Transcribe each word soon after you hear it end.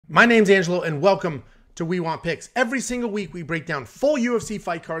My name's Angelo, and welcome to We Want Picks. Every single week, we break down full UFC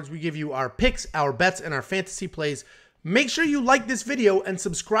fight cards. We give you our picks, our bets, and our fantasy plays. Make sure you like this video and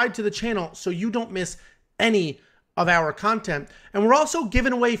subscribe to the channel so you don't miss any of our content. And we're also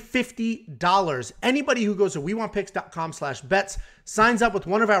giving away $50. Anybody who goes to WeWantPicks.com/bets, signs up with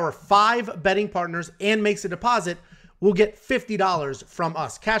one of our 5 betting partners, and makes a deposit, will get $50 from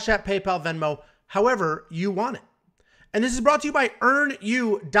us. Cash App, PayPal, Venmo, however you want it. And this is brought to you by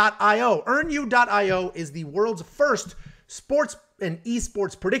EarnU.io. EarnU.io is the world's first sports and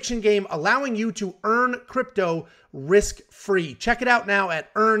esports prediction game, allowing you to earn crypto risk-free. Check it out now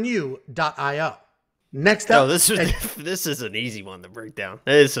at EarnU.io. Next up, this is an easy one to break down.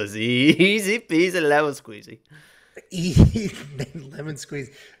 This was easy peasy lemon squeezy. Lemon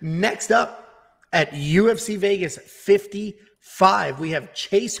squeeze. Next up at UFC Vegas 55, we have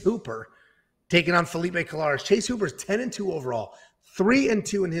Chase Hooper taking on Felipe Colares. Chase Hooper's 10-2 overall,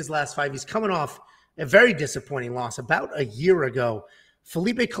 3-2 in his last 5. He's coming off a very disappointing loss about a year ago.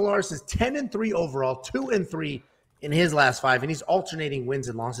 Felipe Colares is 10-3 overall, 2-3 in his last 5, and he's alternating wins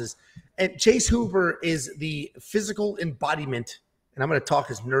and losses. And Chase Hooper is the physical embodiment, and I'm going to talk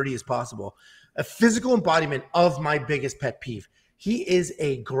as nerdy as possible, a physical embodiment of my biggest pet peeve. He is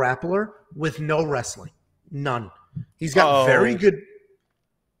a grappler with no wrestling. None. He's got very good...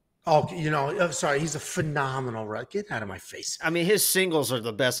 Oh, sorry. He's a phenomenal wrestler. Get out of my face. I mean, his singles are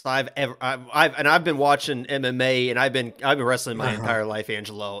the best I've ever. I've been watching MMA, and I've been wrestling my entire life,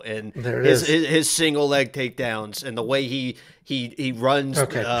 Angelo. And his single leg takedowns and the way he runs.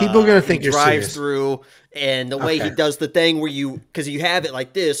 Okay, people are gonna think you're drives serious. Through, and the way he does the thing where because you have it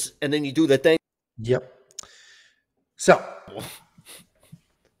like this, and then you do the thing. Yep. So,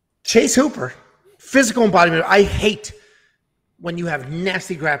 Chase Hooper, physical embodiment. I hate when you have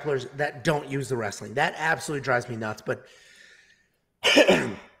nasty grapplers that don't use the wrestling. That absolutely drives me nuts, but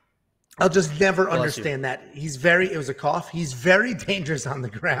I'll just never understand that. It was a cough. He's very dangerous on the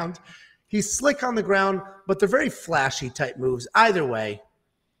ground. He's slick on the ground, but they're very flashy type moves. Either way,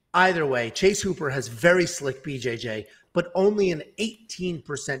 Chase Hooper has very slick BJJ, but only an 18%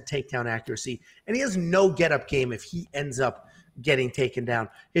 takedown accuracy, and he has no get-up game if he ends up getting taken down.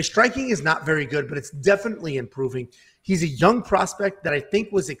 His striking is not very good, but it's definitely improving. He's a young prospect that I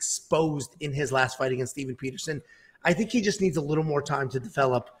think was exposed in his last fight against Steven Peterson. I think he just needs a little more time to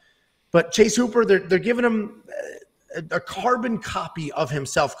develop. But Chase Hooper, they're giving him a carbon copy of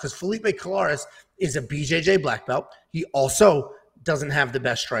himself because Felipe Colares is a BJJ black belt. He also doesn't have the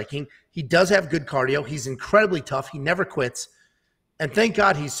best striking. He does have good cardio. He's incredibly tough. He never quits. And thank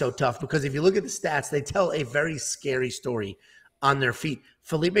God he's so tough, because if you look at the stats, they tell a very scary story on their feet.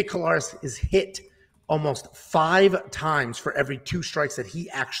 Felipe Colares is hit almost 5 times for every 2 strikes that he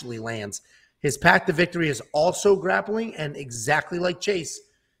actually lands. His path to victory is also grappling, and exactly like Chase,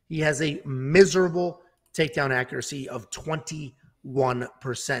 he has a miserable takedown accuracy of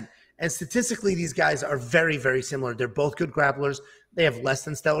 21%. And statistically, these guys are very, very similar. They're both good grapplers. They have less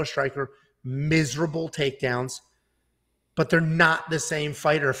than stellar striker, miserable takedowns, but they're not the same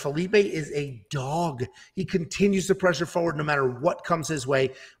fighter. Felipe is a dog. He continues to pressure forward no matter what comes his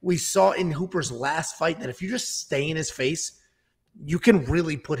way. We saw in Hooper's last fight that if you just stay in his face, you can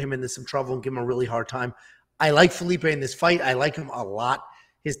really put him into some trouble and give him a really hard time. I like Felipe in this fight. I like him a lot.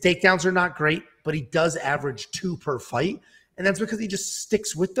 His takedowns are not great, but he does average 2 per fight, and that's because he just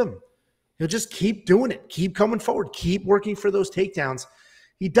sticks with them. He'll just keep doing it, keep coming forward, keep working for those takedowns.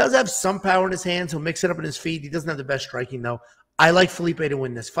 He does have some power in his hands. He'll mix it up in his feet. He doesn't have the best striking, though. I like Felipe to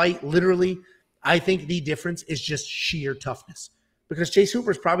win this fight. Literally, I think the difference is just sheer toughness, because Chase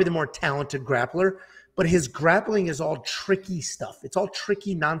Hooper is probably the more talented grappler, but his grappling is all tricky stuff. It's all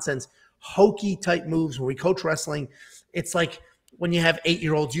tricky nonsense, hokey type moves. When we coach wrestling, it's like when you have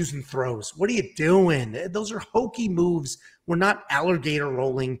 8-year-olds using throws. What are you doing? Those are hokey moves. We're not alligator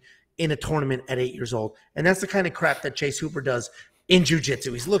rolling in a tournament at 8 years old. And that's the kind of crap that Chase Hooper does in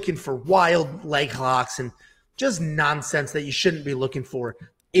jiu-jitsu. He's looking for wild leg locks and just nonsense that you shouldn't be looking for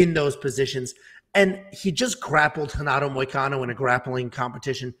in those positions. And he just grappled Renato Moicano in a grappling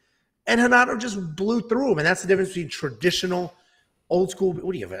competition, and Renato just blew through him. And that's the difference between traditional, old school.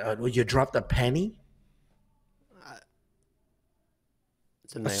 What do you have? You dropped a penny?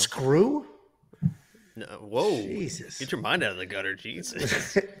 It's a screw? No, whoa. Jesus. Get your mind out of the gutter,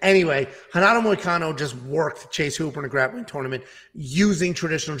 Jesus. Anyway, Renato Moicano just worked Chase Hooper in a grappling tournament using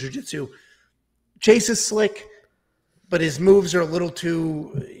traditional jiu-jitsu. Chase is slick, but his moves are a little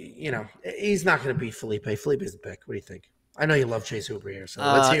too, he's not going to beat Felipe. Felipe's the pick. What do you think? I know you love Chase Hooper here, so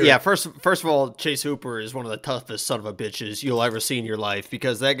let's hear yeah, it. first of all, Chase Hooper is one of the toughest son of a bitches you'll ever see in your life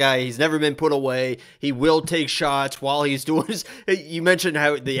because that guy, he's never been put away. He will take shots while he's doing his. You mentioned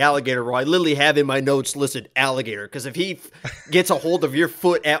how the alligator roll. I literally have in my notes listed alligator because if he gets a hold of your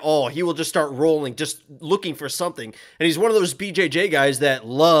foot at all, he will just start rolling, just looking for something. And he's one of those BJJ guys that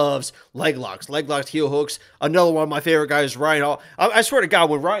loves leg locks, heel hooks. Another one of my favorite guys, Ryan Hall. I swear to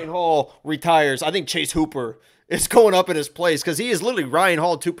God, when Ryan Hall retires, I think Chase Hooper is going up in his place because he is literally Ryan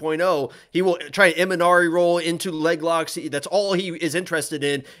Hall 2.0. He will try an Imanari roll into leg locks. That's all he is interested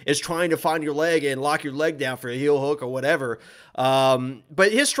in, is trying to find your leg and lock your leg down for a heel hook or whatever.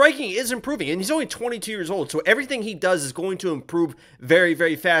 But his striking is improving, and he's only 22 years old, so everything he does is going to improve very,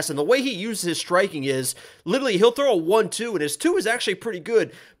 very fast. And the way he uses his striking is literally he'll throw a 1-2, and his 2 is actually pretty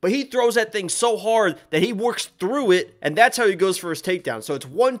good, but he throws that thing so hard that he works through it, and that's how he goes for his takedown. So it's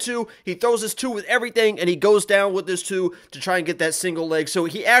 1-2, he throws his 2 with everything, and he goes down with his 2 to try and get that single leg. So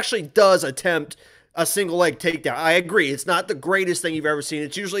he actually does attempt a single leg takedown. I agree. It's not the greatest thing you've ever seen.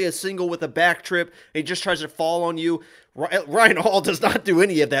 It's usually a single with a back trip, and he just tries to fall on you. Ryan Hall does not do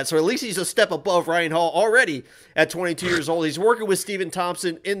any of that, so at least he's a step above Ryan Hall already at 22 years old. He's working with Stephen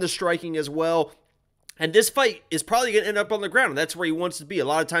Thompson in the striking as well. And this fight is probably going to end up on the ground. And that's where he wants to be. A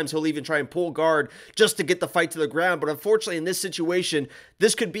lot of times he'll even try and pull guard just to get the fight to the ground. But unfortunately, in this situation,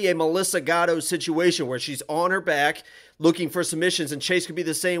 this could be a Melissa Gatto situation where she's on her back looking for submissions. And Chase could be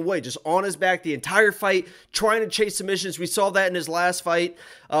the same way, just on his back the entire fight, trying to chase submissions. We saw that in his last fight.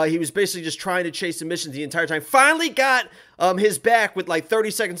 He was basically just trying to chase submissions the entire time. Finally got his back with like 30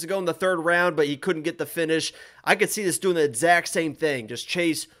 seconds to go in the third round, but he couldn't get the finish. I could see this doing the exact same thing. Just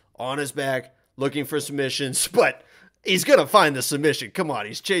Chase on his back, looking for submissions, but he's gonna find the submission. Come on,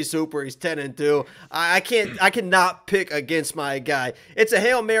 he's Chase Hooper. He's 10-2. I cannot pick against my guy. It's a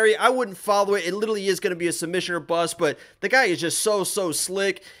Hail Mary. I wouldn't follow it. It literally is gonna be a submission or bust. But the guy is just so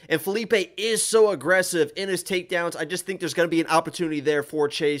slick, and Felipe is so aggressive in his takedowns. I just think there's gonna be an opportunity there for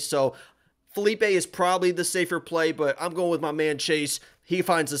Chase. So Felipe is probably the safer play, but I'm going with my man Chase. He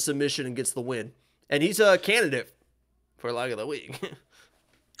finds a submission and gets the win, and he's a candidate for Lock of the Week.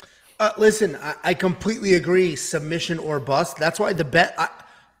 Listen, I completely agree. Submission or bust. That's why the bet,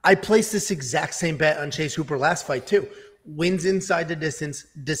 I placed this exact same bet on Chase Hooper last fight too. Wins inside the distance,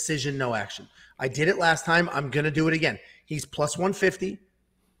 decision, no action. I did it last time. I'm going to do it again. He's plus 150,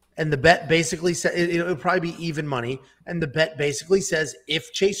 and the bet basically says it'll probably be even money. And the bet basically says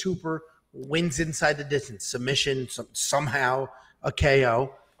if Chase Hooper wins inside the distance, submission, somehow a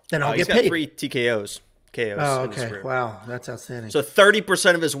KO, then I'll get paid. 3 TKOs. KOs. Oh, okay. Wow, that's outstanding. So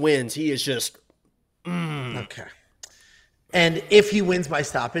 30% of his wins, he is just okay. And if he wins by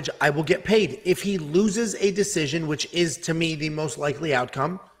stoppage, I will get paid. If he loses a decision, which is to me the most likely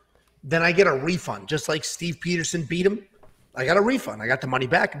outcome, then I get a refund. Just like Steve Peterson beat him, I got a refund. I got the money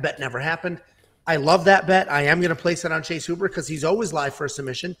back. Bet never happened. I love that bet. I am going to place it on Chase Hooper because he's always live for a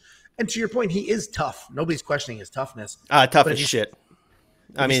submission. And to your point, he is tough. Nobody's questioning his toughness. Tough as shit.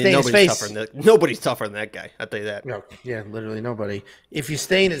 I mean, nobody's tougher than that guy. I'll tell you that. No, yeah, literally nobody. If you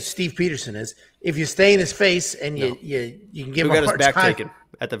stay in, as Steve Peterson is, if you stay in his face and you can give him a hard back time. taken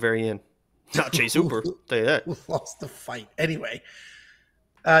at the very end. Not Chase Hooper. I'll tell you that. Who lost the fight. Anyway,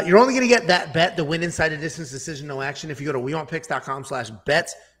 you're only going to get that bet, the win inside the distance, decision, no action, if you go to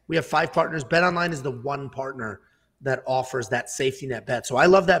WeWantPicks.com/bets. We have 5 partners. BetOnline is the one partner that offers that safety net bet. So I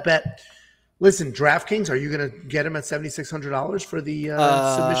love that bet. Listen, DraftKings, are you going to get him at $7,600 for the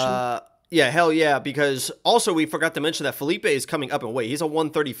submission? Yeah, hell yeah, because also we forgot to mention that Felipe is coming up in weight. He's a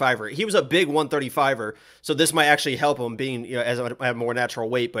 135er. He was a big 135er, so this might actually help him being, as a more natural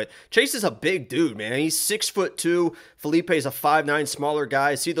weight. But Chase is a big dude, man. He's 6'2". Felipe is a 5'9", smaller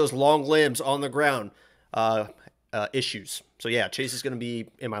guy. See those long limbs on the ground issues. So yeah, Chase is going to be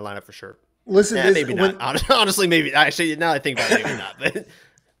in my lineup for sure. Listen, maybe not. Honestly, maybe. Actually, now I think about it, maybe not. But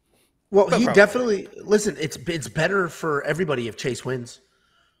well, he definitely listen. It's better for everybody if Chase wins.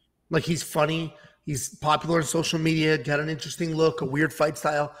 Like, he's funny, he's popular on social media, got an interesting look, a weird fight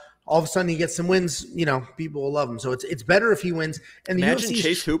style. All of a sudden, he gets some wins. People will love him. So it's better if he wins. And the imagine UFC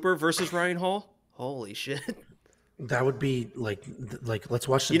Chase Hooper versus Ryan Hall. Holy shit! That would be like let's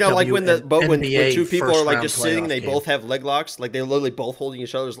watch the like when when 2 people are like just sitting, they game. both have leg locks, like they're literally both holding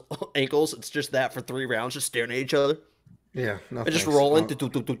each other's ankles. It's just that for 3 rounds, just staring at each other. Yeah, and just rolling.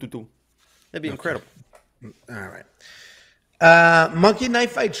 That'd be incredible. All right. Monkey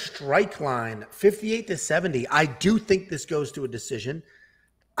Knife Fight strike line 58-70. I do think this goes to a decision.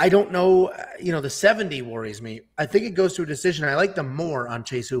 I don't know. The 70 worries me. I think it goes to a decision. I like the more on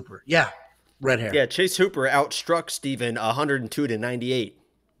Chase Hooper. Yeah, red hair. Yeah, Chase Hooper outstruck Steven 102-98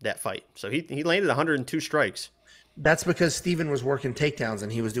 that fight. So he landed 102 strikes. That's because Steven was working takedowns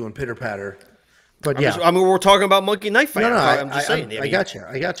and he was doing pitter patter. But we're talking about monkey knife fight. No, I'm just saying. I got you.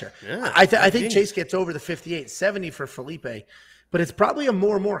 Yeah, I think Chase gets over the 58, 70 for Felipe, but it's probably a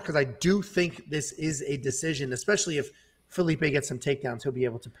more because I do think this is a decision, especially if Felipe gets some takedowns, he'll be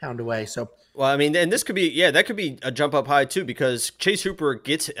able to pound away. So, well, I mean, and this could be, that could be a jump up high too, because Chase Hooper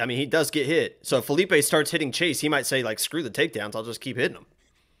he does get hit. So if Felipe starts hitting Chase, he might say like, screw the takedowns, I'll just keep hitting him.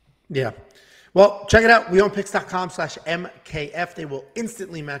 Yeah. Well, check it out. WeOwnPicks.com/MKF. They will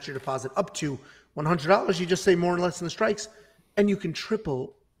instantly match your deposit up to $100. You just say more or less than the strikes, and you can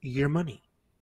triple your money.